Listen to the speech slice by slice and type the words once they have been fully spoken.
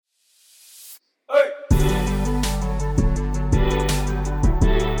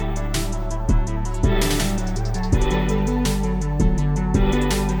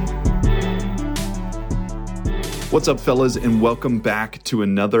What's up, fellas, and welcome back to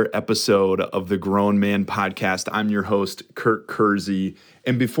another episode of the Grown Man Podcast. I'm your host, Kurt Kersey.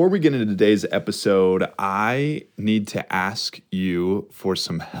 And before we get into today's episode, I need to ask you for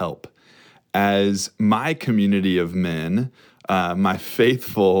some help. As my community of men, my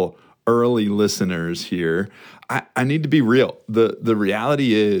faithful early listeners here, I need to be real. The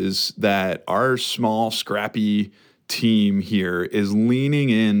reality is that our small, scrappy team here is leaning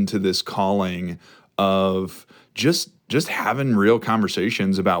into this calling of just having real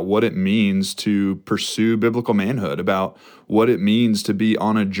conversations about what it means to pursue biblical manhood, about what it means to be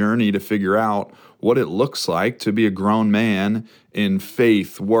on a journey to figure out what it looks like to be a grown man in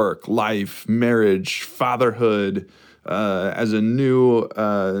faith, work, life, marriage, fatherhood, as a new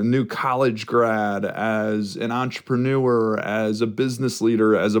college grad, as an entrepreneur, as a business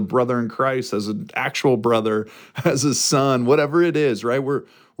leader, as a brother in Christ, as an actual brother, as a son, whatever it is, right?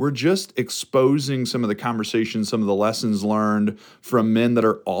 We're just exposing some of the conversations, some of the lessons learned from men that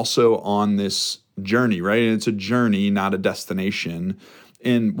are also on this journey, right? And it's a journey, not a destination.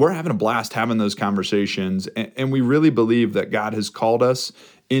 And we're having a blast having those conversations. And we really believe that God has called us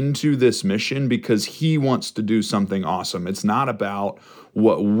into this mission because he wants to do something awesome. It's not about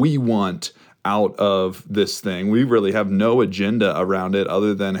what we want out of this thing. We really have no agenda around it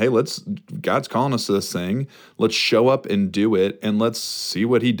other than, hey, God's calling us to this thing. Let's show up and do it, and let's see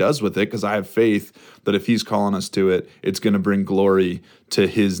what he does with it, because I have faith that if he's calling us to it, it's going to bring glory to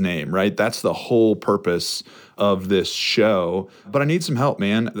his name, right? That's the whole purpose of this show. But I need some help,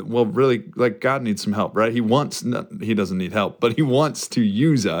 man. Well, really, like, God needs some help, right? He doesn't need help, but he wants to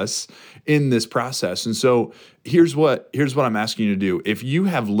use us in this process. And so here's what I'm asking you to do. If you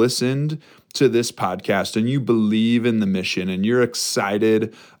have listened to this podcast and you believe in the mission and you're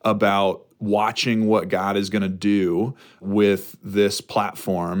excited about watching what God is going to do with this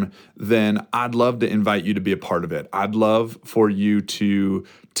platform, then I'd love to invite you to be a part of it. I'd love for you to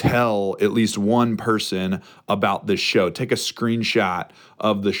tell at least one person about this show. Take a screenshot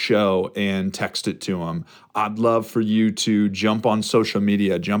of the show and text it to them. I'd love for you to jump on social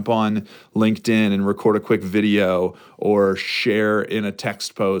media, jump on LinkedIn and record a quick video, or share in a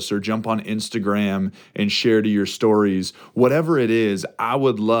text post, or jump on Instagram and share to your stories. Whatever it is, I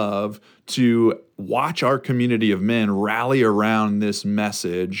would love to watch our community of men rally around this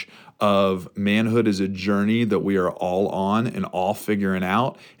message of manhood is a journey that we are all on and all figuring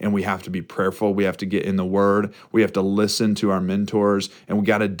out, and we have to be prayerful. We have to get in the Word. We have to listen to our mentors, and we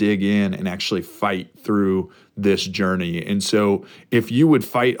got to dig in and actually fight through this journey. And so if you would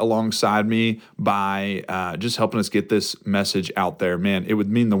fight alongside me by just helping us get this message out there, man, it would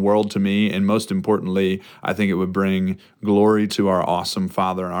mean the world to me. And most importantly, I think it would bring glory to our awesome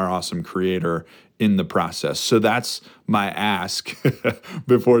Father and our awesome Creator in the process. So that's my ask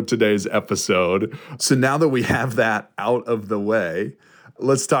before today's episode. So now that we have that out of the way,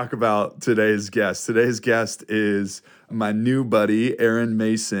 let's talk about today's guest. Today's guest is my new buddy, Aaron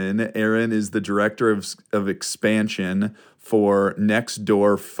Mason. Aaron is the director of expansion for Next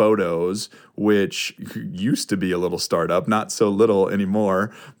Door Photos, which used to be a little startup, not so little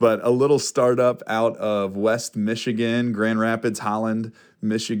anymore, but a little startup out of West Michigan, Grand Rapids, Holland,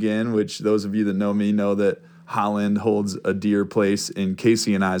 Michigan, which those of you that know me know that Holland holds a dear place in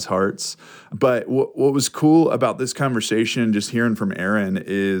Casey and I's hearts. But what was cool about this conversation, just hearing from Aaron,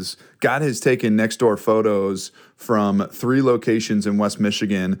 is God has taken Next Door Photos from 3 locations in West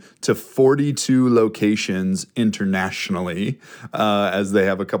Michigan to 42 locations internationally, as they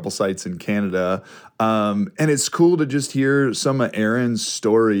have a couple sites in Canada. And it's cool to just hear some of Aaron's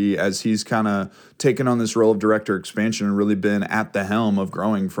story as he's kind of taken on this role of director expansion and really been at the helm of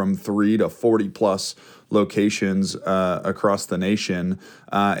growing from 3 to 40 plus locations across the nation,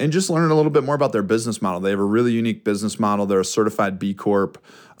 and just learning a little bit more about their business model. They have a really unique business model. They're a certified B Corp,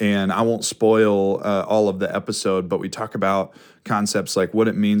 and I won't spoil all of the episode, but we talk about concepts like what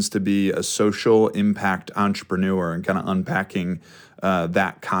it means to be a social impact entrepreneur and kind of unpacking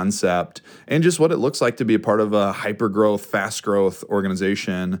that concept, and just what it looks like to be a part of a hyper-growth, fast-growth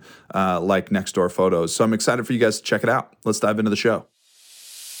organization like Next Door Photos. So I'm excited for you guys to check it out. Let's dive into the show.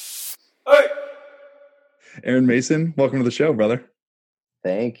 Hey! Aaron Mason, welcome to the show, brother.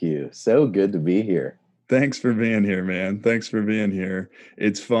 Thank you. So good to be here. Thanks for being here, man. Thanks for being here.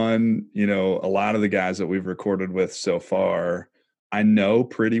 It's fun. You know, a lot of the guys that we've recorded with so far, I know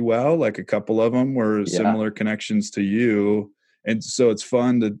pretty well. Like a couple of them were similar connections to you. And so it's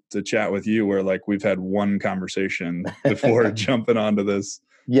fun to chat with you where like we've had one conversation before jumping onto this.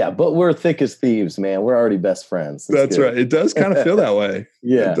 Yeah, but we're thick as thieves, man. We're already best friends. That's right. It does kind of feel that way.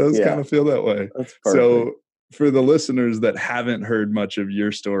 Yeah. It does kind of feel that way. That's perfect. So for the listeners that haven't heard much of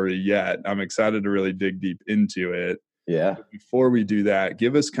your story yet, I'm excited to really dig deep into it. Yeah. But before we do that,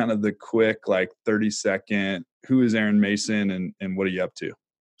 give us kind of the quick, like 30-second, who is Aaron Mason and what are you up to?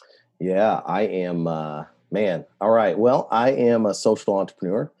 Yeah, I am, man. All right. Well, I am a social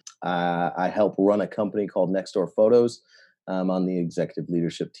entrepreneur. I help run a company called Next Door Photos. I'm on the executive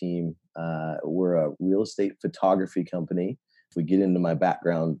leadership team. We're a real estate photography company. If we get into my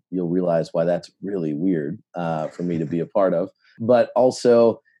background, you'll realize why that's really weird for me to be a part of. But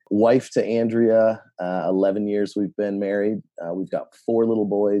also, wife to Andrea, 11 years we've been married. We've got 4 little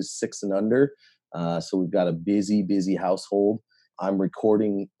boys, 6 and under. So we've got a busy, busy household. I'm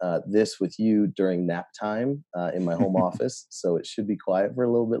recording this with you during nap time in my home office, so it should be quiet for a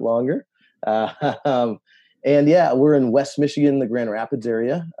little bit longer. Um, and yeah, we're in West Michigan, the Grand Rapids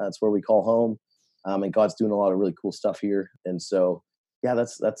area. That's where we call home. And God's doing a lot of really cool stuff here. And so, yeah,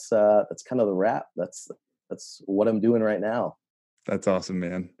 that's kind of the wrap. That's what I'm doing right now. That's awesome,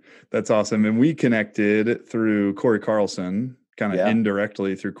 man. That's awesome. And we connected through Corey Carlson, kind of Yeah.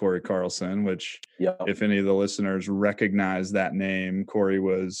 indirectly through Corey Carlson, which Yep. if any of the listeners recognize that name, Corey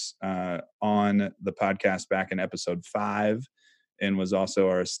was on the podcast back in episode 5 and was also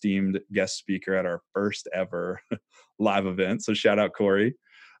our esteemed guest speaker at our first ever live event. So shout out Corey.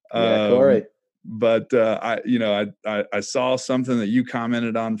 Yeah, Corey. But I saw something that you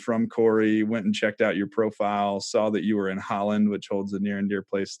commented on from Corey, went and checked out your profile, saw that you were in Holland, which holds a near and dear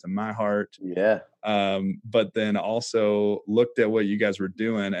place to my heart. Yeah. But then also looked at what you guys were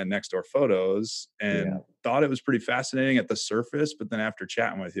doing at Next Door Photos and thought it was pretty fascinating at the surface. But then after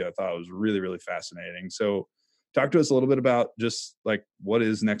chatting with you, I thought it was really, really fascinating. So talk to us a little bit about just like, what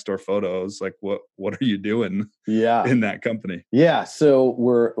is Next Door Photos? Like, what are you doing in that company? Yeah. So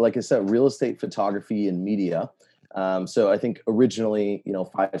we're, like I said, real estate photography and media. So I think originally,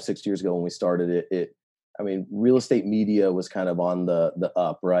 5-6 years ago when we started real estate media was kind of on the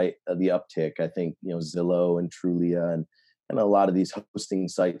up, right? The uptick. I think, Zillow and Trulia and a lot of these hosting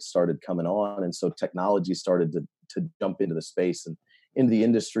sites started coming on. And so technology started to jump into the space and into the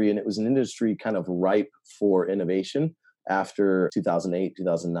industry. And it was an industry kind of ripe for innovation after 2008,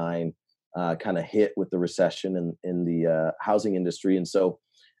 2009 kind of hit with the recession in the housing industry. And so,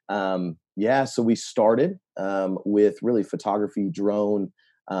 so we started with really photography, drone.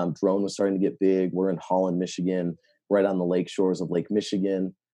 Drone was starting to get big. We're in Holland, Michigan, right on the lake shores of Lake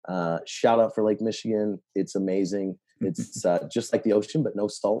Michigan. Shout out for Lake Michigan. It's amazing. It's just like the ocean, but no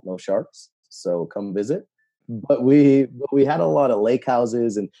salt, no sharks. So come visit. But we had a lot of lake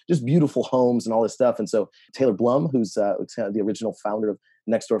houses and just beautiful homes and all this stuff. And so Taylor Blum, who's the original founder of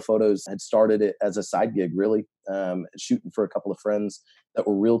Next Door Photos, had started it as a side gig, really shooting for a couple of friends that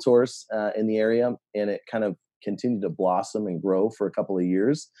were realtors in the area. And it kind of continued to blossom and grow for a couple of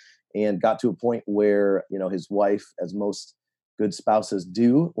years and got to a point where, his wife, as most good spouses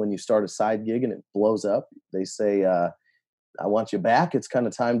do, when you start a side gig and it blows up, they say, I want you back. It's kind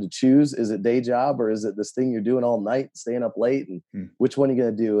of time to choose. Is it day job or is it this thing you're doing all night, staying up late? And which one are you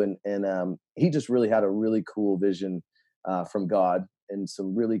going to do? And he just really had a really cool vision from God, and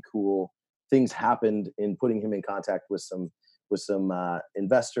some really cool things happened in putting him in contact with some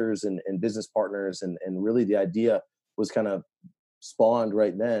investors and business partners. And really the idea was kind of spawned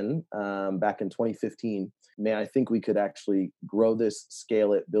right then back in 2015. Man, I think we could actually grow this,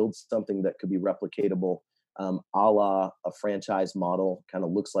 scale it, build something that could be replicatable. A la a franchise model, kind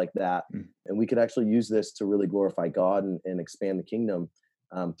of looks like that. And we could actually use this to really glorify God and expand the kingdom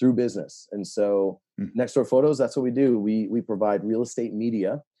through business. And so Next Door Photos, that's what we do. We provide real estate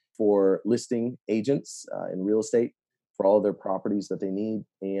media for listing agents in real estate for all of their properties that they need.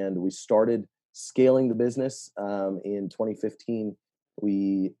 And we started scaling the business in 2015.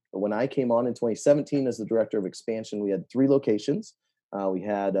 When I came on in 2017 as the director of expansion, we had 3 locations. We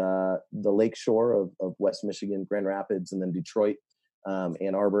had the lake shore of West Michigan, Grand Rapids, and then Detroit,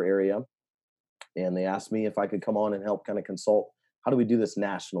 Ann Arbor area. And they asked me if I could come on and help kind of consult, how do we do this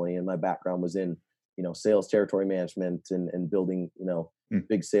nationally? And my background was in, sales, territory management, and building,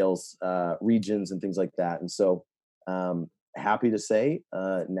 big sales regions and things like that. And so happy to say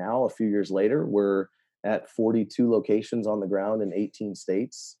now, a few years later, we're at 42 locations on the ground in 18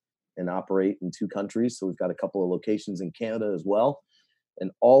 states and operate in 2 countries. So we've got a couple of locations in Canada as well.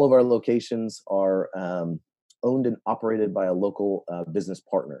 And all of our locations are owned and operated by a local business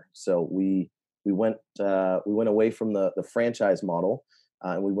partner. So we went away from the franchise model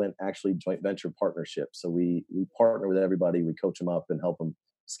and we went actually joint venture partnership. So we partner with everybody, we coach them up and help them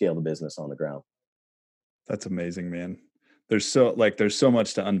scale the business on the ground. That's amazing, man. There's so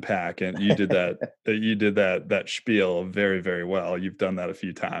much to unpack, and you did that spiel very, very well. You've done that a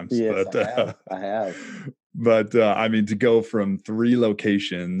few times. Yes, but I have. But I mean, to go from 3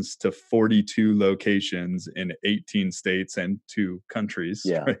 locations to 42 locations in 18 states and 2 countries,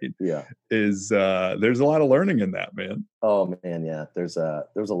 Yeah, right? yeah. Is there's a lot of learning in that, man. Oh man, yeah. There's a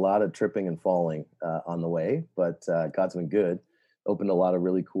lot of tripping and falling on the way, but God's been good. Opened a lot of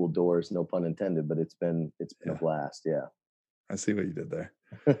really cool doors, no pun intended, but it's been a Yeah, blast. Yeah. I see what you did there.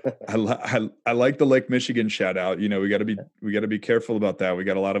 I like the Lake Michigan shout out. You know, we got to be careful about that. We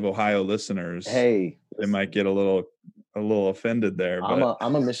got a lot of Ohio listeners. Hey, They might listen, get a little offended there, but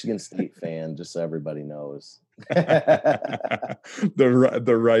I'm a Michigan State fan, just so everybody knows. the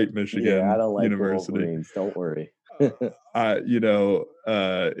right Yeah, I Michigan don't like the University. Wolverines. Don't worry. It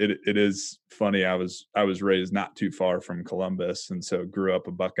is funny. I was raised not too far from Columbus, and so grew up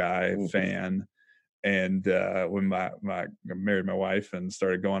a Buckeye Mhm. fan. And when I married my wife and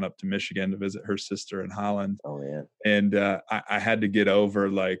started going up to Michigan to visit her sister in Holland, Oh man. and I had to get over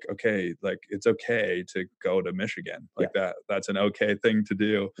like, okay, like it's okay to go to Michigan, Yeah. like that's an okay thing to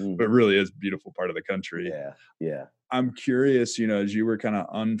do, but it Mhm. really is a beautiful part of the country. Yeah. Yeah. I'm curious, as you were kind of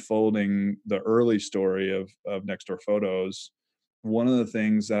unfolding the early story of Next Door Photos, one of the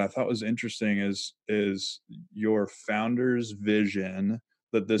things that I thought was interesting is your founder's vision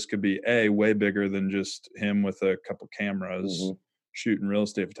that this could be way bigger than just him with a couple cameras Mhm. shooting real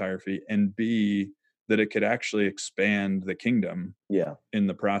estate photography, and B, that it could actually expand the kingdom Yeah. in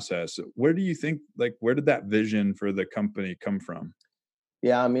the process. Where do you think, like, where did that vision for the company come from?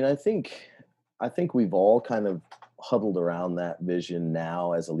 Yeah, I mean, I think we've all kind of huddled around that vision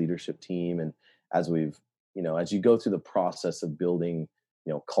now as a leadership team, and as we've, as you go through the process of building,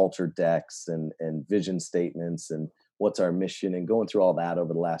 culture decks and vision statements and what's our mission and going through all that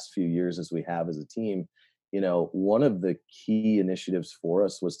over the last few years as we have as a team, one of the key initiatives for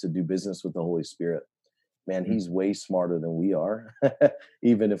us was to do business with the Holy Spirit. Man, Mm, he's way smarter than we are.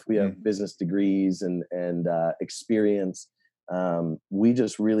 Even if we have mm, business degrees and experience, we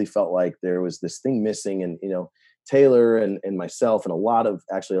just really felt like there was this thing missing. And Taylor and myself and a lot of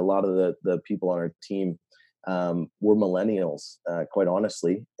the people on our team were millennials, quite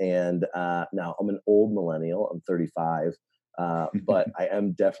honestly. And now I'm an old millennial. I'm 35, but I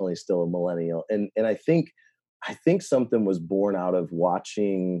am definitely still a millennial. And I think something was born out of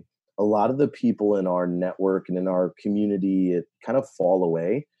watching a lot of the people in our network and in our community it kind of fall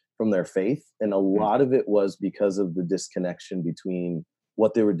away from their faith, and a mm, lot of it was because of the disconnection between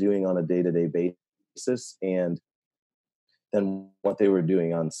what they were doing on a day-to-day basis and what they were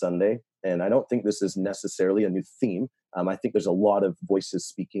doing on Sunday. And I don't think this is necessarily a new theme. I think there's a lot of voices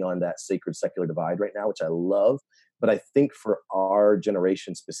speaking on that sacred secular divide right now, which I love. But I think for our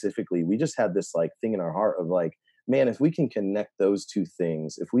generation specifically, we just had this like thing in our heart of like, man, if we can connect those two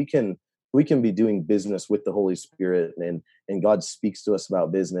things, if we can be doing business with the Holy Spirit and God speaks to us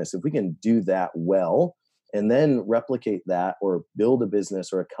about business, if we can do that well and then replicate that or build a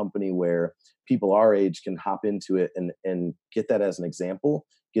business or a company where people our age can hop into it and get that as an example,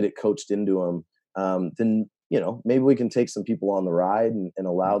 get it coached into them, then maybe we can take some people on the ride and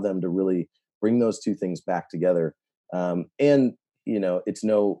allow mm. them to really bring those two things back together. And it's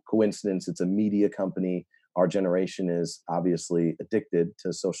no coincidence. It's a media company. Our generation is obviously addicted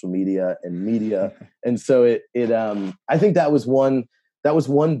to social media and media, and so I think that was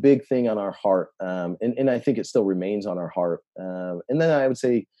one big thing on our heart, and I think it still remains on our heart. And then I would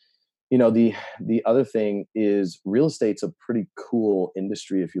say, the other thing is real estate's a pretty cool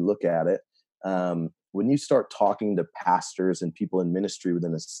industry if you look at it. When you start talking to pastors and people in ministry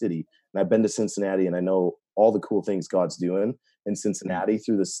within a city, and I've been to Cincinnati and I know all the cool things God's doing in Mm, Cincinnati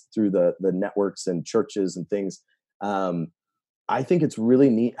through the networks and churches and things. Um, I think it's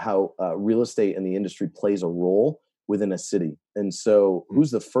really neat how real estate and the industry plays a role within a city. And so, mm, who's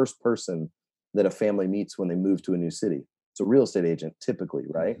the first person that a family meets when they move to a new city? It's a real estate agent, typically,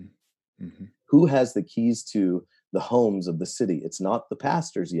 right? mhm, mhm. Who has the keys to the homes of the city? It's not the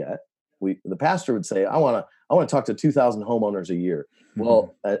pastors yet. The pastor would say, I want to talk to 2,000 homeowners a year.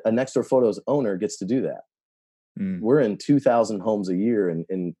 Well, a Next Door Photos owner gets to do that. Mm, We're in 2,000 homes a year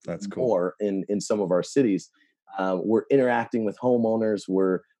and that's cool. more in some of our cities. We're interacting with homeowners.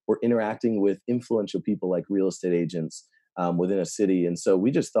 We're interacting with influential people like real estate agents within a city. And so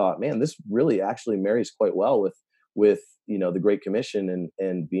we just thought, man, this really actually marries quite well with the Great Commission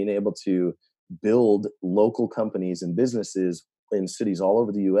and being able to build local companies and businesses in cities all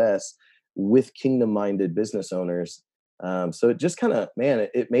over the U.S. with kingdom-minded business owners. So it just kind of, man,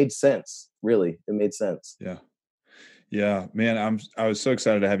 it made sense. Really, it made sense. Yeah. Yeah, man, I was so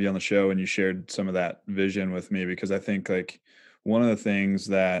excited to have you on the show and you shared some of that vision with me, because I think like one of the things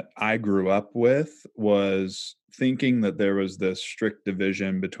that I grew up with was thinking that there was this strict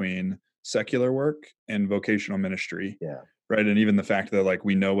division between secular work and vocational ministry, Yeah. right? And even the fact that like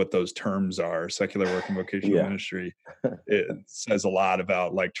we know what those terms are, secular work and vocational Yeah. ministry, it says a lot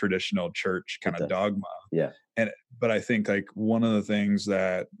about like traditional church kind It of does. dogma. Yeah. And but I think like one of the things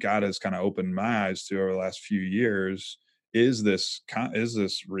that God has kind of opened my eyes to over the last few years is this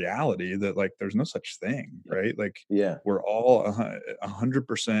reality that like there's no such thing, Yeah. right? Like Yeah. we're all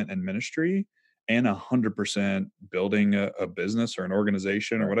 100% in ministry and 100% building a business or an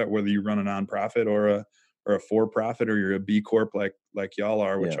organization or Right. whatever, whether you run a nonprofit or a for profit or you're a B Corp like y'all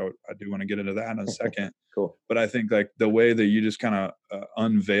are, which Yeah. I do want to get into that in a second. Cool. But I think like the way that you just kind of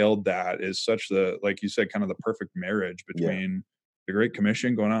unveiled that is such like you said, kind of the perfect marriage Yeah. between the Great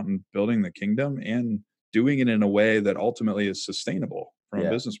Commission, going out and building the kingdom, and doing it in a way that ultimately is sustainable from a Yeah.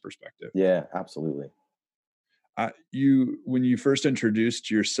 business perspective. Yeah. Absolutely. When you first introduced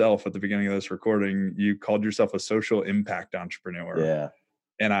yourself at the beginning of this recording, you called yourself a social impact entrepreneur. Yeah.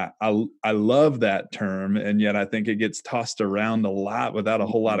 And I love that term, and yet I think it gets tossed around a lot without a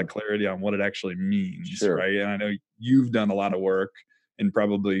whole lot of Mhm. clarity on what it actually means, Sure. right? And I know you've done a lot of work, and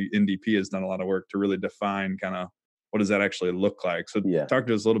probably NDP has done a lot of work to really define kind of what does that actually look like. So Yeah. talk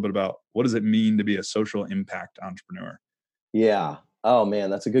to us a little bit about what does it mean to be a social impact entrepreneur? Yeah. Oh man,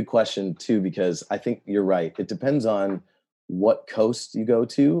 that's a good question too, because I think you're right. It depends on what coast you go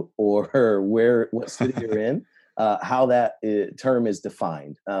to or what city you're in, how that term is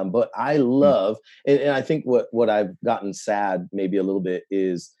defined. But I Mm, love, and I think what I've gotten sad maybe a little bit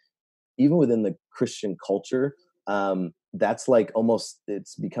is even within the Christian culture, that's like almost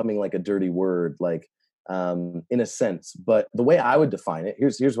it's becoming like a dirty word, like in a sense. But the way I would define it,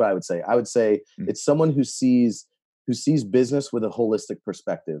 here's what I would say. I would say mm, it's someone who sees business with a holistic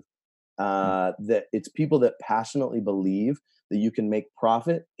perspective. mm, That it's people that passionately believe that you can make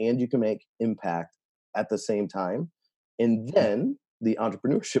profit and you can make impact at the same time. And mm, then the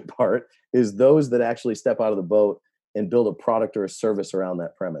entrepreneurship part is those that actually step out of the boat and build a product or a service around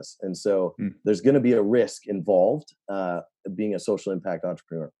that premise. And so mm, there's going to be a risk involved being a social impact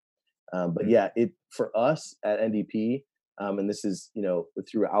entrepreneur. But mm, yeah, it for us at NDP, and this is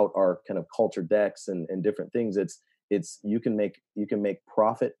throughout our kind of culture decks and different things. It's you can make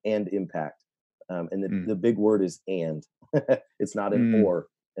profit and impact, and the, mm, the big word is and. It's not an mm. or.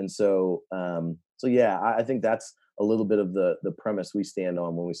 And so yeah, I think that's a little bit of the premise we stand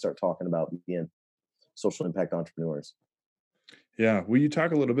on when we start talking about being social impact entrepreneurs. Yeah. Will you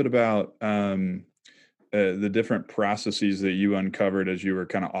talk a little bit about the different processes that you uncovered as you were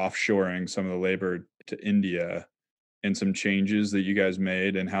kind of offshoring some of the labor to India and some changes that you guys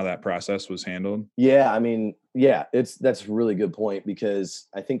made and how that process was handled? Yeah, I mean, yeah, that's a really good point because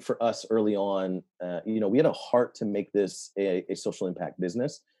I think for us early on, we had a heart to make this a social impact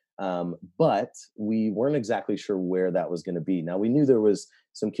business, but we weren't exactly sure where that was going to be. Now we knew there was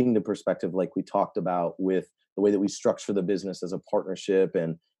some kingdom perspective, like we talked about with the way that we structure the business as a partnership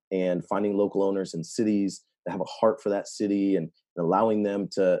and finding local owners in cities that have a heart for that city and allowing them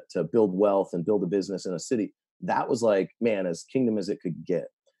to build wealth and build a business in a city. That was like, man, as kingdom as it could get.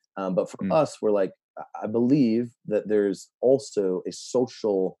 But for Mm, us, we're like, I believe that there's also a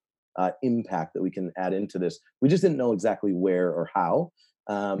social impact that we can add into this. We just didn't know exactly where or how.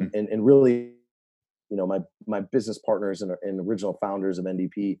 mm, And really, my business partners and original founders of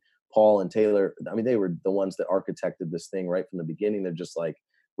NDP, Paul and Taylor, I mean, they were the ones that architected this thing right from the beginning. They're just like,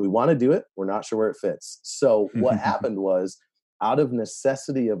 we want to do it. We're not sure where it fits. So what happened was, out of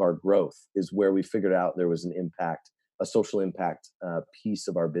necessity of our growth, is where we figured out there was an impact, a social impact piece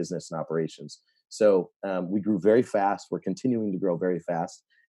of our business and operations. So we grew very fast. We're continuing to grow very fast.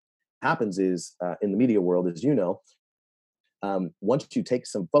 Happens is in the media world, as you know, once you take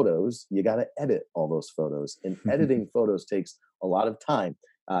some photos, you got to edit all those photos, and editing photos takes a lot of time.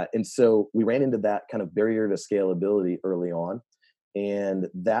 And so we ran into that kind of barrier to scalability early on, and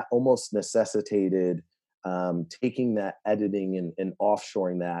that almost necessitated taking that editing and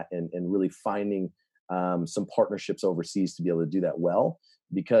offshoring that and really finding some partnerships overseas to be able to do that well,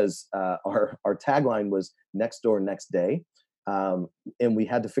 because our tagline was next door next day, and we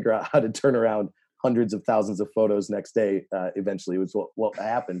had to figure out how to turn around hundreds of thousands of photos next day. Eventually, was what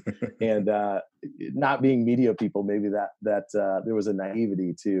happened. And not being media people, maybe that there was a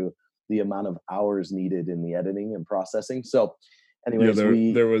naivety to the amount of hours needed in the editing and processing. So, Yeah,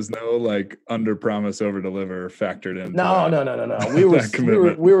 anyways, there was no like under promise over deliver factored into no, that no, no, no, no. We were that we were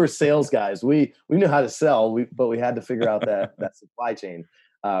commitment. we were sales guys. We knew how to sell, but we had to figure out that supply chain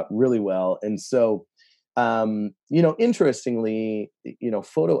really well. And so, interestingly,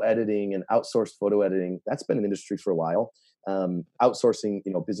 photo editing and outsourced photo editing, that's been an industry for a while. Outsourcing,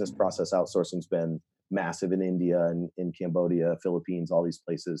 business process outsourcing's been massive in India and in Cambodia, Philippines, all these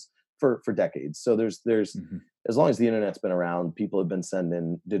places for decades. So there's Mm-hmm. as long as the internet's been around, people have been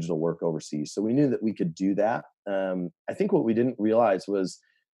sending digital work overseas. So we knew that we could do that. I think what we didn't realize was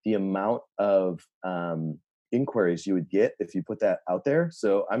the amount of inquiries you would get if you put that out there.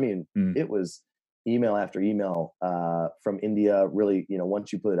 So I mean, Mm. it was email after email from India. Really,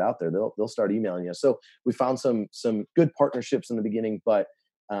 once you put it out there, they'll start emailing you. So we found some good partnerships in the beginning, but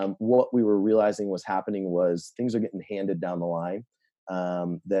what we were realizing was happening was things are getting handed down the line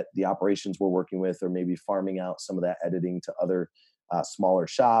that the operations we're working with, or maybe farming out some of that editing to other smaller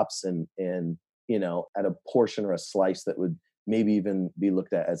shops, and at a portion or a slice that would maybe even be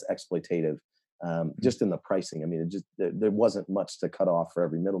looked at as exploitative, just in the pricing. I mean, there wasn't much to cut off for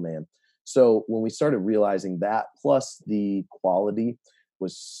every middleman. So when we started realizing that, plus the quality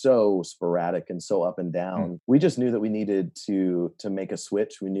was so sporadic and so up and down, we just knew that we needed to make a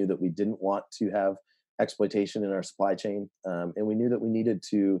switch. We knew that we didn't want to have exploitation in our supply chain, and we knew that we needed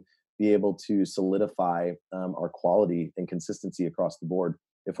to be able to solidify our quality and consistency across the board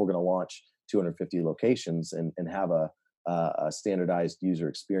if we're going to launch 250 locations and have a standardized user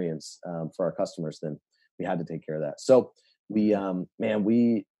experience for our customers. Then we had to take care of that. So we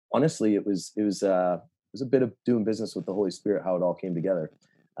honestly, it was a bit of doing business with the Holy Spirit, how it all came together.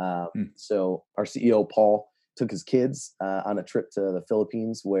 So our CEO Paul took his kids on a trip to the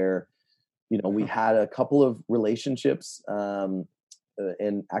Philippines, where we had a couple of relationships,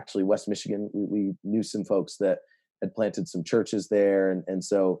 and actually West Michigan, we knew some folks that had planted some churches there, and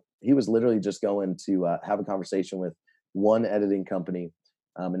so he was literally just going to have a conversation with one editing company,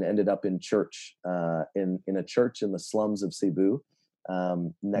 and ended up in church, in a church in the slums of Cebu,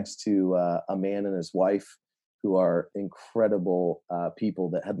 next to a man and his wife who are incredible people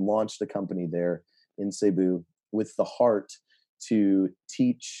that had launched a company there in Cebu with the heart to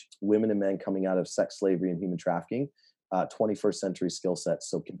teach women and men coming out of sex slavery and human trafficking 21st century skill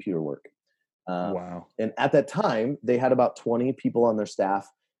sets, so computer work. Wow. And at that time, they had about 20 people on their staff,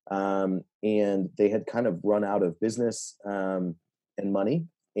 and they had kind of run out of business and money.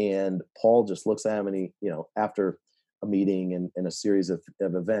 And Paul just looks at him, and he, after a meeting and a series of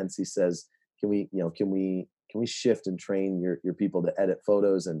events, he says, "Can we shift and train your people to edit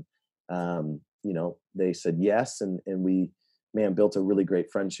photos?" And they said yes, and we built a really great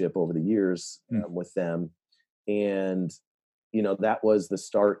friendship over the years with them. And that was the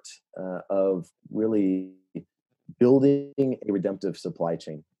start of really building a redemptive supply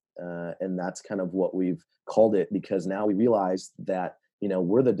chain, and that's kind of what we've called it, because now we realize that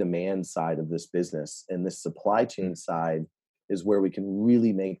we're the demand side of this business, and this supply chain side is where we can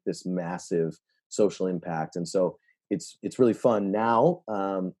really make this massive social impact. And so it's really fun now.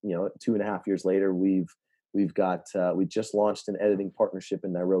 2.5 years later, we just launched an editing partnership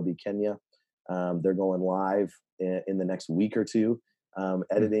in Nairobi, Kenya. They're going live in the next week or two,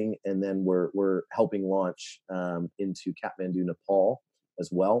 editing, and then we're helping launch into Kathmandu, Nepal as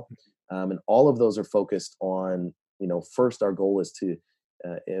well. And all of those are focused on, first, our goal is to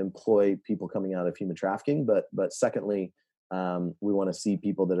employ people coming out of human trafficking, but secondly, we want to see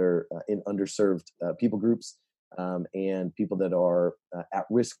people that are in underserved people groups, and people that are at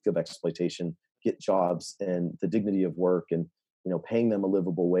risk of exploitation get jobs and the dignity of work, and paying them a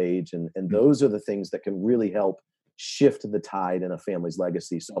livable wage, and those are the things that can really help shift the tide in a family's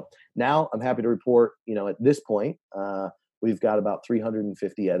legacy. So now I'm happy to report, at this point, we've got about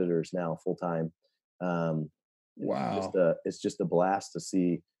 350 editors now full time. Wow. It's just a blast to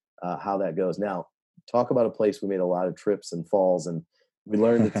see how that goes. Now, talk about a place we made a lot of trips and falls, and we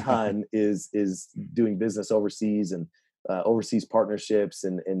learned a ton is doing business overseas, and overseas partnerships,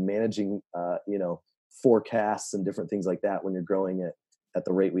 and managing forecasts and different things like that when you're growing at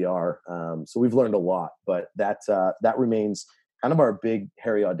the rate we are. So we've learned a lot, but that remains kind of our big,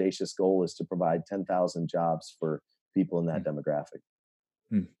 hairy, audacious goal, is to provide 10,000 jobs for people in that demographic.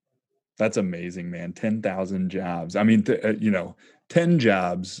 That's amazing, man. 10,000 jobs. I mean, 10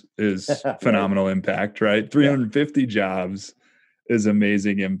 jobs is phenomenal Right. Impact, right? 350 jobs is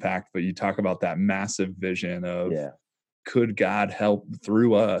amazing impact. But you talk about that massive vision of, could God help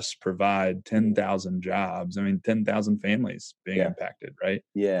through us provide 10,000 jobs? I mean, 10,000 families being impacted, right?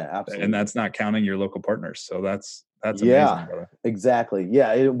 Yeah, absolutely. And that's not counting your local partners. So that's amazing, brother. Exactly.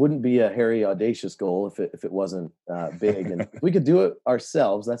 Yeah, it wouldn't be a hairy, audacious goal if it wasn't big. And if we could do it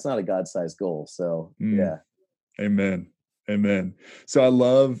ourselves, that's not a God-sized goal. So Amen. So I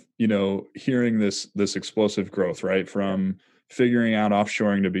love, hearing this explosive growth, right? From figuring out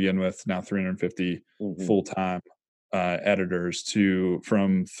offshoring to begin with, now 350 full-time editors,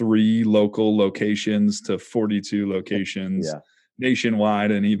 from 3 local locations to 42 locations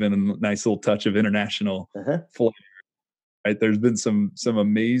nationwide and even a nice little touch of international Uh-huh. flair, right? There's been some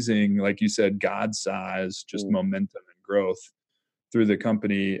amazing, like you said, God size, just Mm. momentum and growth through the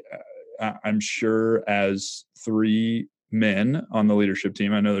company. I'm sure as three men on the leadership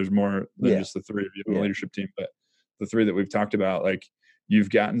team, I know there's more than Yeah. just the three of you on the Yeah. leadership team, but the three that we've talked about, like you've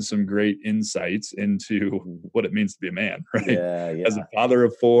gotten some great insights into Mhm. what it means to be a man, right? Yeah. As a Yeah. father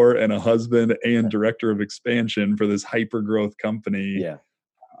of four and a husband and director of expansion for this hyper growth company, Yeah.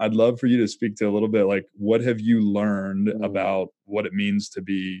 I'd love for you to speak to a little bit like what have you learned Mm. about what it means to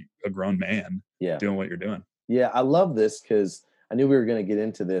be a grown man Yeah. doing what you're doing? Yeah, I love this because I knew we were going to get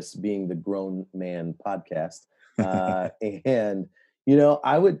into this being the Grown Man podcast, uh, and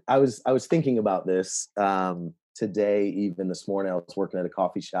I was thinking about this today, even this morning. I was working at a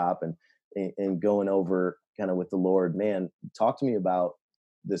coffee shop and going over kind of with the Lord. Man, talk to me about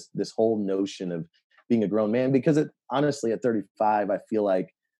this whole notion of being a grown man because honestly, at 35, I feel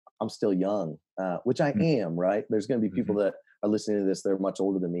like I'm still young, which I am. Right? There's going to be people Mhm. that are listening to this, they're much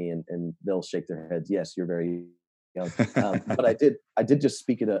older than me, and they'll shake their heads. Yes, you're very young. But I did just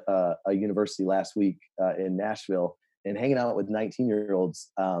speak at a university last week in Nashville and hanging out with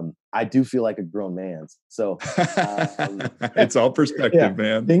 19-year-olds. I do feel like a grown man. So um, It's all yeah, perspective,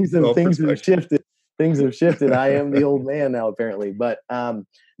 man. things It's have all things have perspective. shifted. Things have shifted. I am the old man now, apparently. But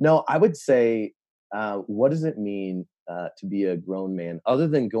no, I would say, what does it mean to be a grown man, other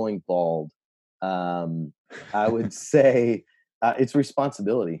than going bald? Um, I would say it's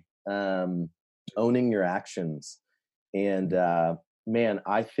responsibility, owning your actions, and man,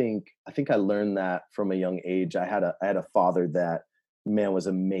 I think I learned that from a young age. I had a father that, man, was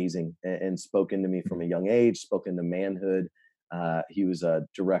amazing and spoke into me from a young age, spoke into manhood. He was a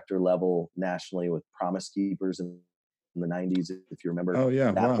director level nationally with Promise Keepers in the 90s, if you remember Oh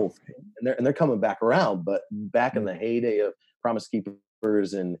yeah, that wow. whole thing. And they're coming back around, but back in Mm, the heyday of Promise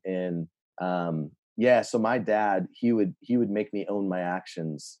Keepers yeah, so my dad, he would make me own my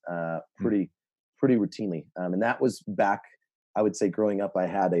actions mm, pretty routinely. And that was back, I would say, growing up, I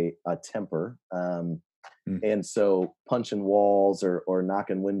had a temper. mm, And so punching walls or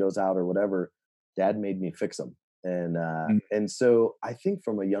knocking windows out or whatever, dad made me fix them. mm, And so I think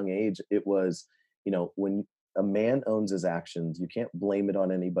from a young age, it was, when a man owns his actions, you can't blame it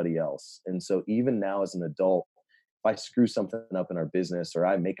on anybody else. And so even now as an adult, if I screw something up in our business or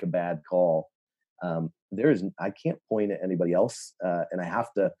I make a bad call, I can't point at anybody else, and I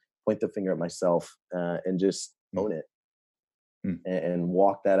have to point the finger at myself and just mm, own it mm. and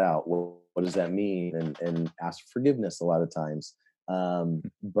walk that out. What does that mean? And ask for forgiveness a lot of times.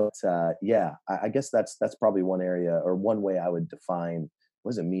 But yeah, I guess that's probably one area or one way I would define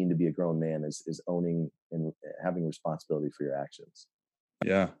what does it mean to be a grown man is owning and having responsibility for your actions.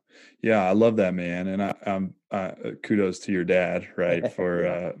 Yeah. Yeah, I love that, man, and kudos to your dad, right,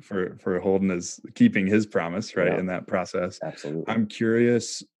 Yeah, for holding his keeping his promise, right, yeah, in that process. absolutely. I'm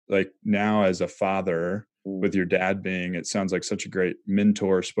curious, like, now as a father, Mm, with your dad being it sounds like such a great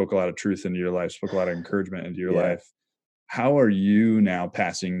mentor, spoke a lot of truth into your life, spoke a lot of encouragement into your yeah. life. How are you now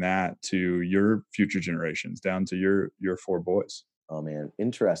passing that to your future generations, down to your 4 boys? Oh man,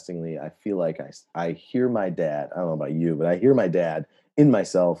 interestingly, I feel like I hear my dad. I don't know about you, but I hear my dad in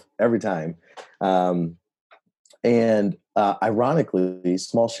myself every time. Um, and ironically,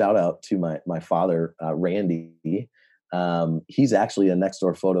 small shout out to my father, Randy. He's actually a Next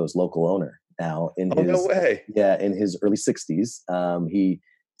Door Photos local owner now in Oh, no his way. in his early 60s.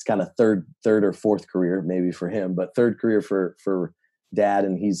 It's kind of third or fourth career maybe for him, but third career for dad,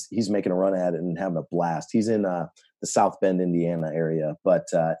 and he's making a run at it and having a blast. He's in the South Bend, Indiana area, but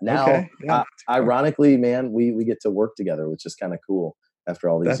now, Okay, yeah, not too far. ironically, man, we get to work together, which is kind of cool after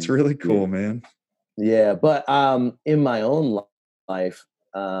all these That's really years. cool, man. Yeah, but in my own life,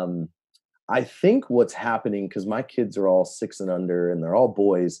 I think what's happening because my kids are all 6 and under, and they're all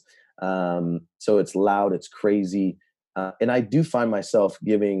boys. So it's loud, it's crazy, and I do find myself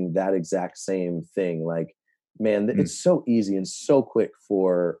giving that exact same thing. Like, man, Mm, it's so easy and so quick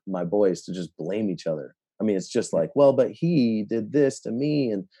for my boys to just blame each other. I mean, it's just mm, like, well, but he did this to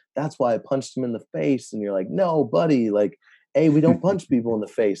me, and that's why I punched him in the face. And you're like, no, buddy, like, A, we don't punch people in the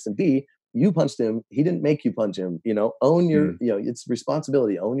face, and B, you punched him. He didn't make you punch him. Own your, mm, it's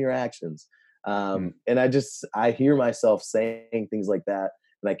responsibility. Own your actions. mm. And I hear myself saying things like that,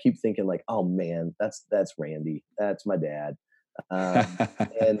 and I keep thinking like, oh man, that's Randy. That's my dad. Um,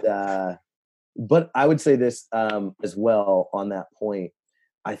 and but I would say this as well on that point.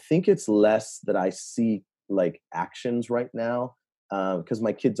 I think it's less that I see like actions right now because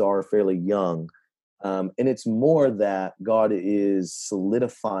my kids are fairly young. And it's more that God is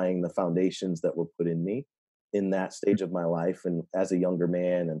solidifying the foundations that were put in me. in that stage of my life and as a younger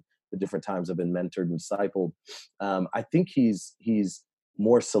man, and the different times I've been mentored and discipled, I think he's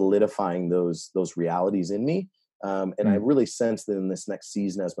more solidifying those realities in me. And I Mm. really sense that in this next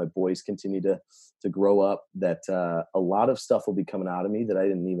season, as my boys continue to grow up, that a lot of stuff will be coming out of me that I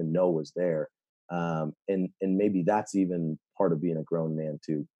didn't even know was there. And maybe that's even part of being a grown man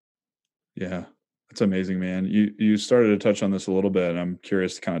too. Yeah. That's amazing, man. You started to touch on this a little bit, and I'm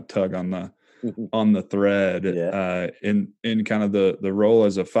curious to kind of tug on the thread, Yeah. in kind of the role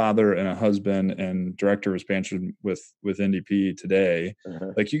as a father and a husband and director of expansion with NDP today.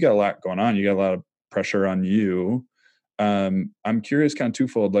 Uh-huh. Like, you got a lot going on. You got a lot of pressure on you. I'm curious, kind of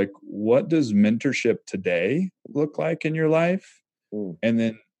twofold. Like, what does mentorship today look like in your life? Mm. And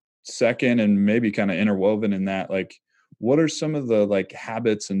then second, and maybe kind of interwoven in that, like, what are some of the like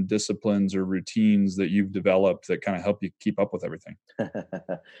habits and disciplines or routines that you've developed that kind of help you keep up with everything?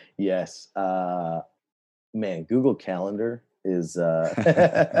 Yes. Man, Google Calendar is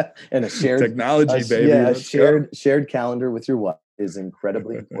and a shared Technology, baby. yeah, a Let's go. shared calendar with your wife is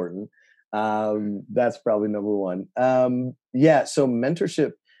incredibly important. That's probably number one. Yeah, so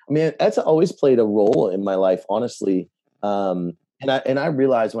mentorship, I mean, that's always played a role in my life, honestly. And I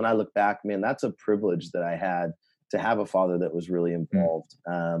realize when I look back, man, that's a privilege that I had to have a father that was really Mm, involved,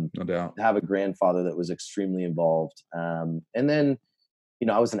 no doubt. to have a grandfather that was extremely involved. And then,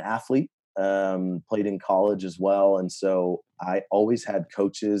 I was an athlete, played in college as well. And so I always had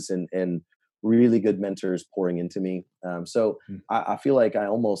coaches and really good mentors pouring into me. So Mm, I feel like I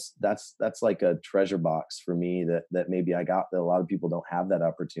almost, that's like a treasure box for me that maybe I got, that a lot of people don't have that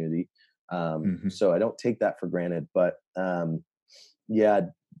opportunity. mhm, So I don't take that for granted. But yeah,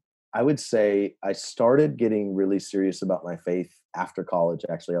 I would say I started getting really serious about my faith after college.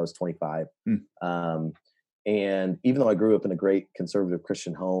 Actually, I was 25. mm, Um, and even though I grew up in a great conservative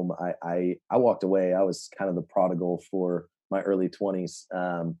Christian home, I walked away. I was kind of the prodigal for my early 20s.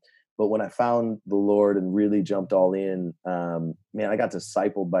 But when I found the Lord and really jumped all in, man, I got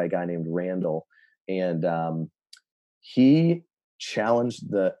discipled by a guy named Randall, and he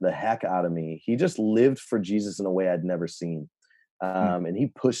challenged the heck out of me. He just lived for Jesus in a way I'd never seen, mm. and he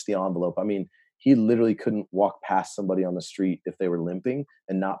pushed the envelope. I mean, he literally couldn't walk past somebody on the street if they were limping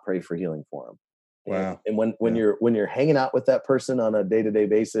and not pray for healing for them. Wow. And when Yeah. you're hanging out with that person on a day to day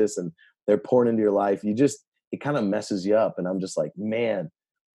basis and they're pouring into your life, it kind of messes you up. And I'm just like, man,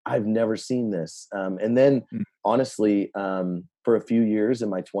 I've never seen this. And then Mm, honestly, for a few years in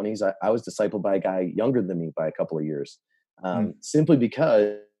my 20s, I was discipled by a guy younger than me by a couple of years, mm, simply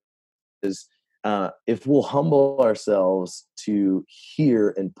because if we'll humble ourselves to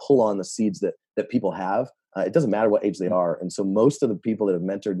hear and pull on the seeds that people have, it doesn't matter what age they mm, are. And so most of the people that have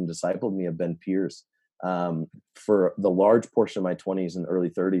mentored and discipled me have been peers, for the large portion of my 20s and early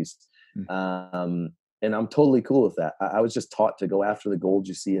 30s. mm. Um, and I'm totally cool with that. I was just taught to go after the gold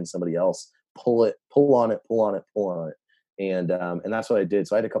you see in somebody else, pull it, pull on it, pull on it, pull on it. And that's what I did.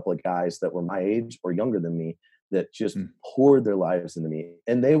 So I had a couple of guys that were my age or younger than me that just Mm. poured their lives into me,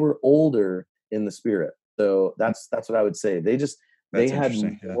 and they were older in the spirit. So that's what I would say. They That's had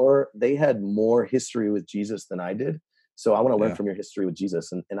interesting. Yeah. more history with Jesus than I did. So I want to learn Yeah. from your history with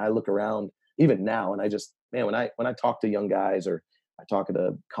Jesus. And I look around even now, and I just, man, when I talk to young guys, or I talk at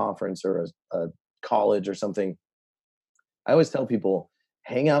a conference or a college or something, I always tell people,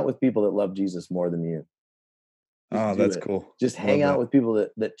 hang out with people that love Jesus more than you. Just Oh, do that's it. cool. Just I hang love out that. with people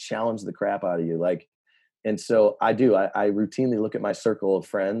that challenge the crap out of you. Like, and so I do. I routinely look at my circle of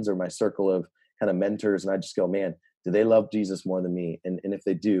friends or my circle of kind of mentors, and I just go, man, do they love Jesus more than me? And if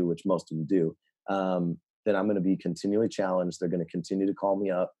they do, which most of them do, then I'm going to be continually challenged. They're going to continue to call me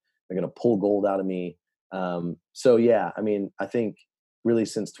up. They're going to pull gold out of me. So yeah, I mean, I think really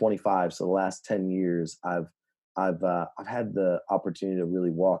since 25, so the last 10 years, I've had the opportunity to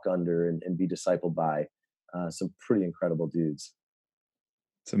really walk under and be discipled by some pretty incredible dudes.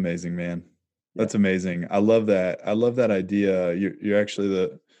 It's amazing, man. Yeah, That's amazing. I love that. I love that idea. You're actually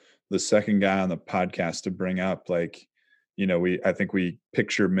the second guy on the podcast to bring up, like, I think we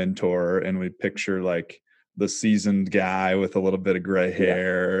picture mentor and we picture like the seasoned guy with a little bit of gray yeah,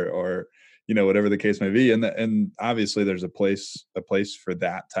 hair, or whatever the case may be. And obviously there's a place for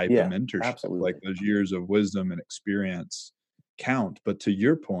that type of yeah, mentorship. Like, absolutely. those years of wisdom and experience count. But to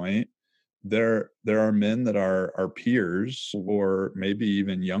your point, there are men that are our peers, Mhm. or maybe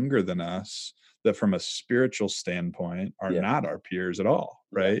even younger than us, that from a spiritual standpoint are Yeah, not our peers at all,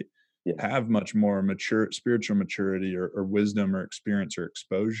 yeah, right? yeah. Have much more mature spiritual maturity, or wisdom or experience or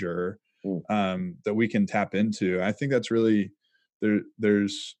exposure, Mm, that we can tap into. I think that's really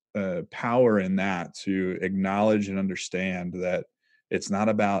there's power in that, to acknowledge and understand that it's not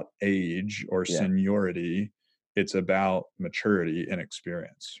about age or yeah, seniority. it's about maturity and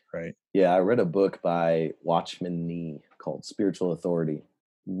experience, right? Yeah, I read a book by Watchman Nee called Spiritual Authority.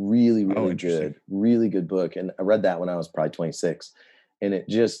 Really, Oh, interesting. really good book. And I read that when I was probably 26. And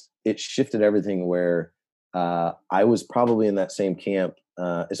it shifted everything where I was probably in that same camp,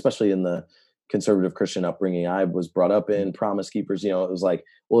 especially in the conservative Christian upbringing I was brought up Mm. in, Promise Keepers. You know, it was like,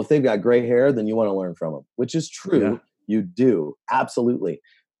 well, if they've got gray hair, then you want to learn from them, which is Yeah. true. You do. Absolutely.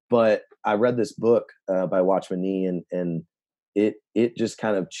 But I read this book by Watchman Nee, and it just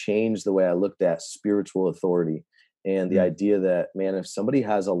kind of changed the way I looked at spiritual authority and the Mm. idea that, man, if somebody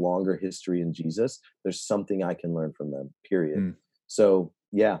has a longer history in Jesus, there's something I can learn from them, period. Mm. So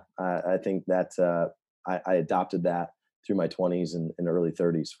yeah, I think that I adopted that through my 20s and early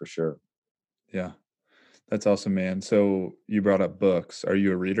 30s for sure. Yeah. That's awesome, man. So you brought up books. Are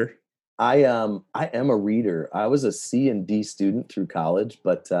you a reader? I am a reader. I was a C and D student through college,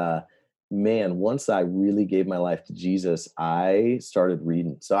 but man, once I really gave my life to Jesus, I started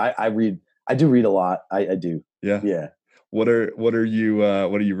reading. So I read. I do read a lot. I do. Yeah. Yeah. What are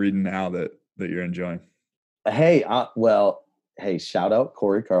you reading now that you're enjoying? Hey, well, hey, shout out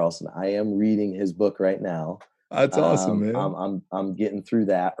Corey Carlson. I am reading his book right now. That's awesome, I'm man. I'm getting through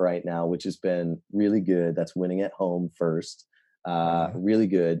that right now, which has been really good. That's Winning at Home first. Uh, Really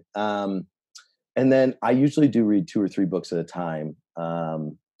good. And then I usually do read 2 or 3 books at a time.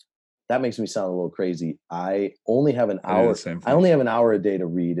 That makes me sound a little crazy. I do the same I thing. only have an hour a day to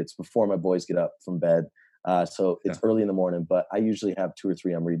read. It's before my boys get up from bed. So Yeah. it's early in the morning, but I usually have 2 or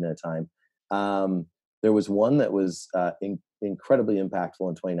 3 I'm reading at a time. There was one that was incredibly impactful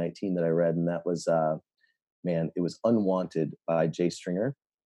in 2019 that I read, and that was, man, it was Unwanted by Jay Stringer,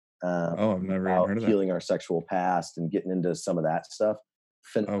 Oh, I've never even about heard of that. healing our sexual past and getting into some of that stuff.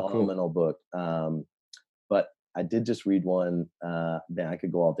 Oh, cool. Phenomenal book. But I did just read one. Man, I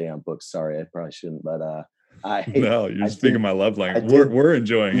could go all day on books. Sorry, I probably shouldn't. But I No, you're I speaking did my love I language. did. We're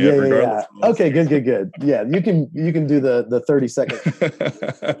enjoying it Yeah, yeah, regardless yeah. of Okay, this. good. Yeah, you can do the 30-second.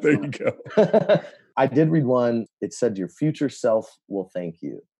 There you go. I did read one. It said your future self will thank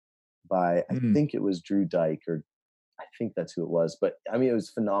you by, I Mm, think it was Drew Dyke, or I think that's who it was. But I mean, it was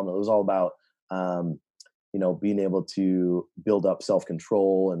phenomenal. It was all about um, being able to build up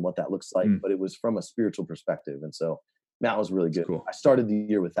self-control and what that looks like, mm, but it was from a spiritual perspective. And so that was really it's good. cool. I started the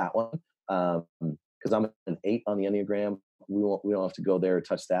year with that one because I'm an 8 on the Enneagram. We don't have to go there or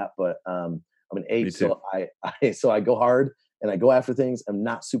touch that, but I'm an Me 8, too. so I go hard and I go after things. I'm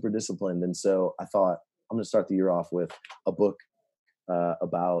not super disciplined, and so I thought I'm going to start the year off with a book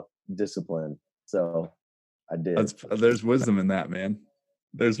about discipline. So I did. There's wisdom in that, man.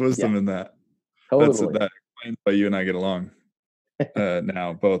 There's Yeah, wisdom in that. totally. That explains why you and I get along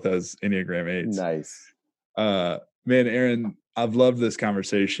now, both as Enneagram eights. Nice. Uh, Man, Aaron, I've loved this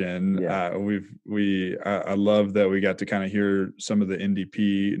conversation. Yeah, I love that we got to kind of hear some of the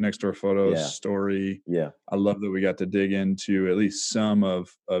NDP Next Door Photos yeah, story. yeah, I love that we got to dig into at least some of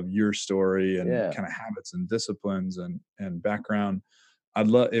your story and yeah. kind of habits and disciplines and background. I'd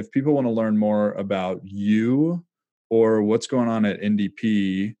love if people want to learn more about you or what's going on at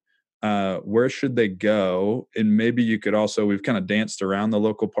NDP. Where should they go? And maybe you could also, we've kind of danced around the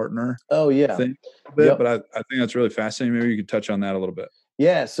local partner Oh yeah. thing a bit, Yep. but I think that's really fascinating. Maybe you could touch on that a little bit.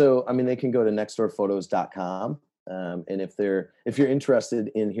 Yeah. So I mean, they can go to nextdoorphotos.com. And if you're interested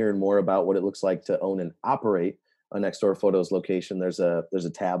in hearing more about what it looks like to own and operate a Nextdoor Photos location, there's a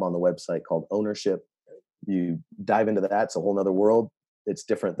tab on the website called Ownership. You dive into that; it's a whole nother world. It's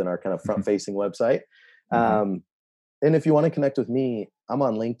different than our kind of Mhm, front facing website. mhm. Um, and if you want to connect with me, I'm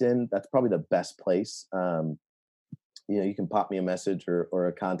on LinkedIn. That's probably the best place. You can pop me a message or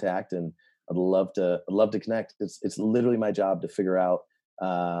a contact, and I'd love to connect. It's literally my job to figure out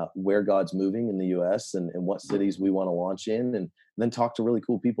where God's moving in the U.S. and what cities we want to launch in, and then talk to really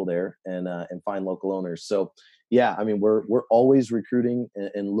cool people there and find local owners. So yeah, I mean we're always recruiting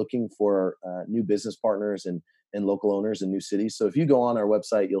and looking for new business partners and local owners in new cities. So if you go on our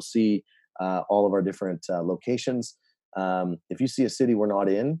website, you'll see all of our different locations. If you see a city we're not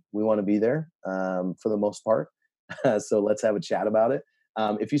in, we want to be there for the most part. So let's have a chat about it.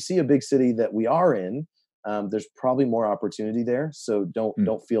 If you see a big city that we are in, there's probably more opportunity there. So Mm,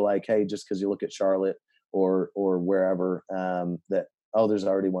 don't feel like, hey, just because you look at Charlotte or wherever, that, oh, there's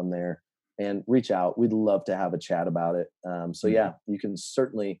already one there. And reach out. We'd love to have a chat about it. So mm. yeah, you can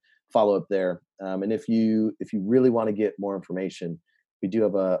certainly follow up there. And if you really want to get more information, we do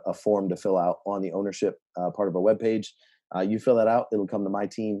have a form to fill out on the ownership part of our webpage. You fill that out, it'll come to my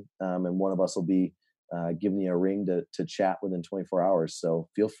team, and one of us will be giving you a ring to chat within 24 hours. So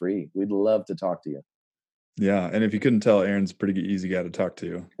feel free. We'd love to talk to you. Yeah. And if you couldn't tell, Aaron's a pretty easy guy to talk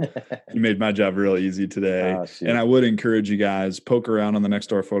to. He made my job real easy today. Oh, shoot. And I would encourage you guys, poke around on the Next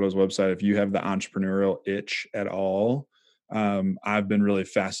Door Photos website. If you have the entrepreneurial itch at all, I've been really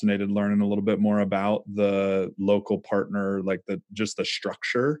fascinated learning a little bit more about the local partner, like just the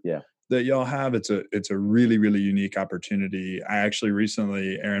structure Yeah. that y'all have. It's a really, really unique opportunity. I actually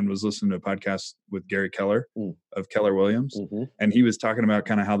recently, Aaron, was listening to a podcast with Gary Keller of Keller Williams, Mm-hmm. and he was talking about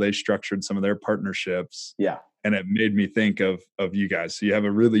kind of how they structured some of their partnerships. Yeah. And it made me think of you guys. So you have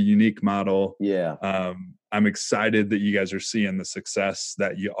a really unique model. Yeah. I'm excited that you guys are seeing the success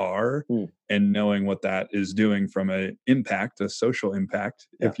that you are and knowing what that is doing from a social impact,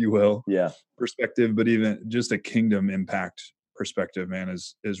 if you will, perspective, but even just a kingdom impact perspective, man,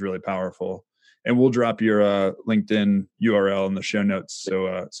 is really powerful. And we'll drop your LinkedIn URL in the show notes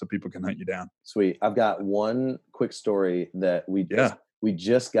so people can hunt you down. Sweet. I've got one quick story that we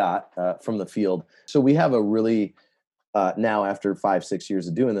just got from the field. So we have a really now, after 5-6 years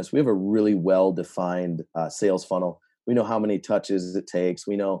of doing this, we have a really well-defined sales funnel. We know how many touches it takes.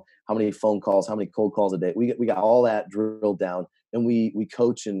 We know how many phone calls, how many cold calls a day. We got all that drilled down, and we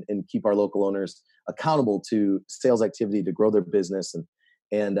coach and keep our local owners accountable to sales activity to grow their business.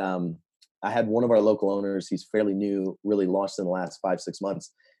 And I had one of our local owners. He's fairly new, really launched in the last 5-6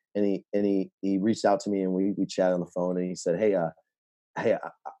 months, and he reached out to me, and we chatted on the phone, and he said, "Hey, I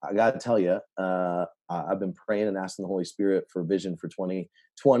got to tell you, I've been praying and asking the Holy Spirit for vision for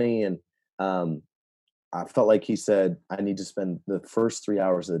 2020. And I felt like he said, I need to spend the first 3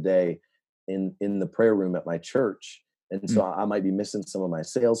 hours of the day in the prayer room at my church. And so I might be missing some of my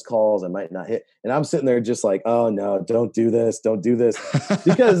sales calls. I might not hit. And I'm sitting there just like, oh no, don't do this.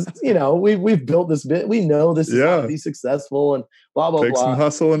 Because, we've built this bit. We know this is going to be successl and blah, blah, Take blah. Some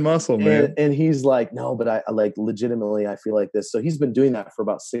hustle and muscle, man. And he's like, no, but I like legitimately, I feel like this. So he's been doing that for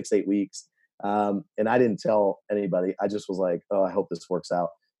about 6-8 weeks. And I didn't tell anybody. I just was like, oh, I hope this works out.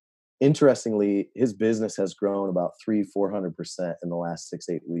 Interestingly, his business has grown about 300-400% in the last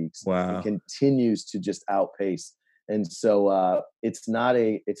 6-8 weeks. Wow. It continues to just outpace. And so it's not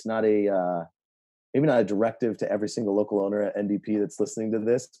a maybe not a directive to every single local owner at NDP that's listening to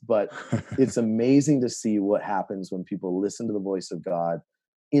this, but it's amazing to see what happens when people listen to the voice of God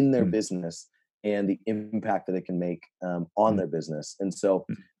in their business and the impact that it can make on their business. And so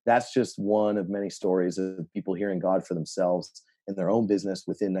that's just one of many stories of people hearing God for themselves in their own business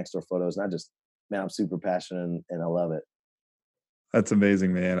within Next Door Photos. And I'm super passionate and I love it. That's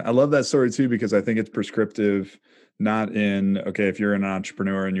amazing, man. I love that story too, because I think it's prescriptive, not in, okay, if you're an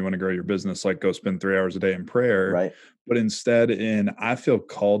entrepreneur and you want to grow your business, like go spend 3 hours a day in prayer, right? But instead I feel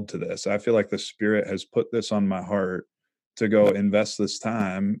called to this. I feel like the Spirit has put this on my heart to go invest this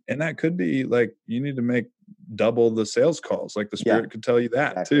time. And that could be like, you need to make double the sales calls. Like the Spirit could tell you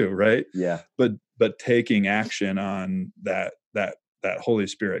that too, right? Yeah. But taking action on that Holy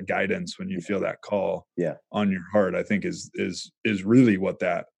Spirit guidance when you feel that call on your heart, I think is really what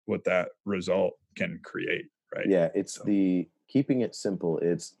that result can create, right? Yeah, it's the keeping it simple.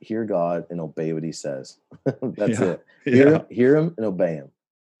 It's hear God and obey what he says. That's it. Hear him and obey him.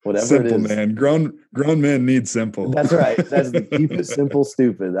 Whatever simple, it is. Man. Grown men need simple. That's right. That's the keep it simple,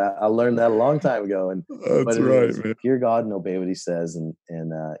 stupid. I learned that a long time ago. And that's right, man. Hear God and obey what he says, and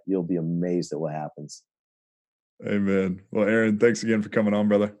you'll be amazed at what happens. Amen. Well, Aaron, thanks again for coming on,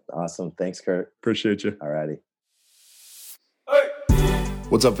 brother. Awesome. Thanks, Kurt. Appreciate you. All righty.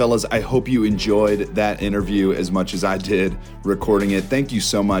 What's up, fellas? I hope you enjoyed that interview as much as I did recording it. Thank you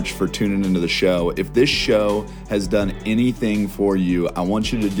so much for tuning into the show. If this show has done anything for you, I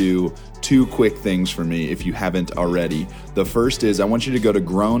want you to do 2 quick things for me if you haven't already. The first is I want you to go to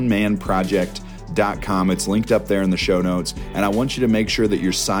grownmanproject.com. It's linked up there in the show notes. And I want you to make sure that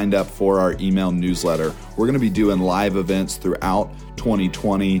you're signed up for our email newsletter. We're going to be doing live events throughout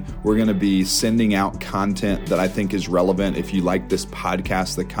 2020. We're going to be sending out content that I think is relevant. If you like this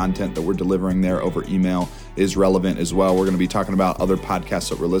podcast, the content that we're delivering there over email is relevant as well. We're going to be talking about other podcasts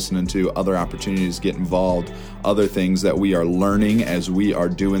that we're listening to, other opportunities to get involved, other things that we are learning as we are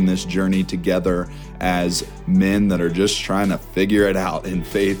doing this journey together as men that are just trying to figure it out in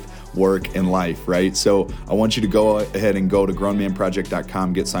faith, work, and life, right? So I want you to go ahead and go to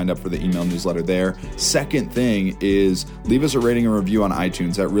grownmanproject.com, get signed up for the email newsletter there. Second thing is leave us a rating and review on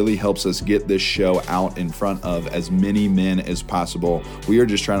iTunes. That really helps us get this show out in front of as many men as possible. We are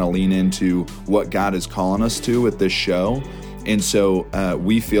just trying to lean into what God is calling us to with this show. And so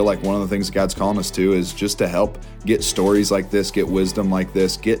we feel like one of the things God's calling us to is just to help get stories like this, get wisdom like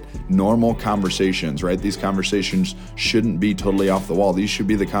this, get normal conversations, right? These conversations shouldn't be totally off the wall. These should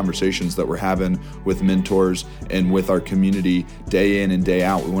be the conversations that we're having with mentors and with our community day in and day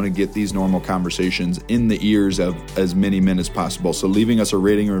out. We want to get these normal conversations in the ears of as many men as possible. So leaving us a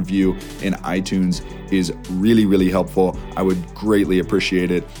rating or review in iTunes is really, really helpful. I would greatly appreciate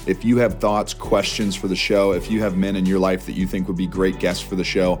it. If you have thoughts, questions for the show, if you have men in your life that you think would be great guests for the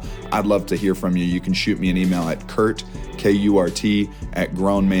show, I'd love to hear from you. You can shoot me an email at Kurt, Kurt, at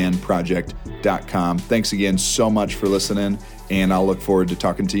grownmanproject.com. Thanks again so much for listening, and I'll look forward to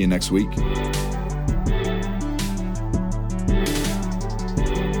talking to you next week.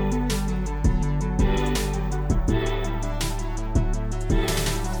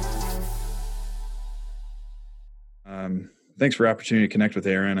 Thanks for the opportunity to connect with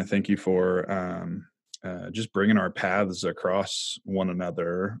Aaron. I thank you for just bringing our paths across one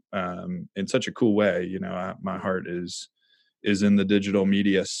another in such a cool way. You know, my heart is in the digital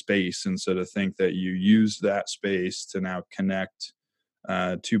media space. And so to think that you use that space to now connect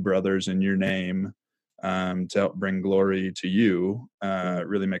two brothers in your name to help bring glory to you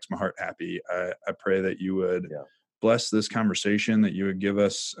really makes my heart happy. I pray that you would bless this conversation, that you would give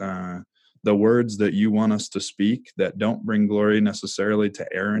us the words that you want us to speak that don't bring glory necessarily to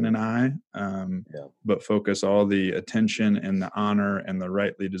Aaron and I, but focus all the attention and the honor and the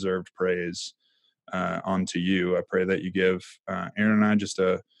rightly deserved praise onto you. I pray that you give Aaron and I just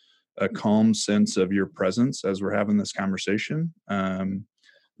a calm sense of your presence as we're having this conversation,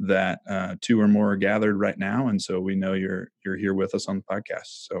 that two or more are gathered right now. And so we know you're here with us on the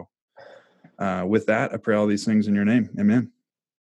podcast. So with that, I pray all these things in your name. Amen.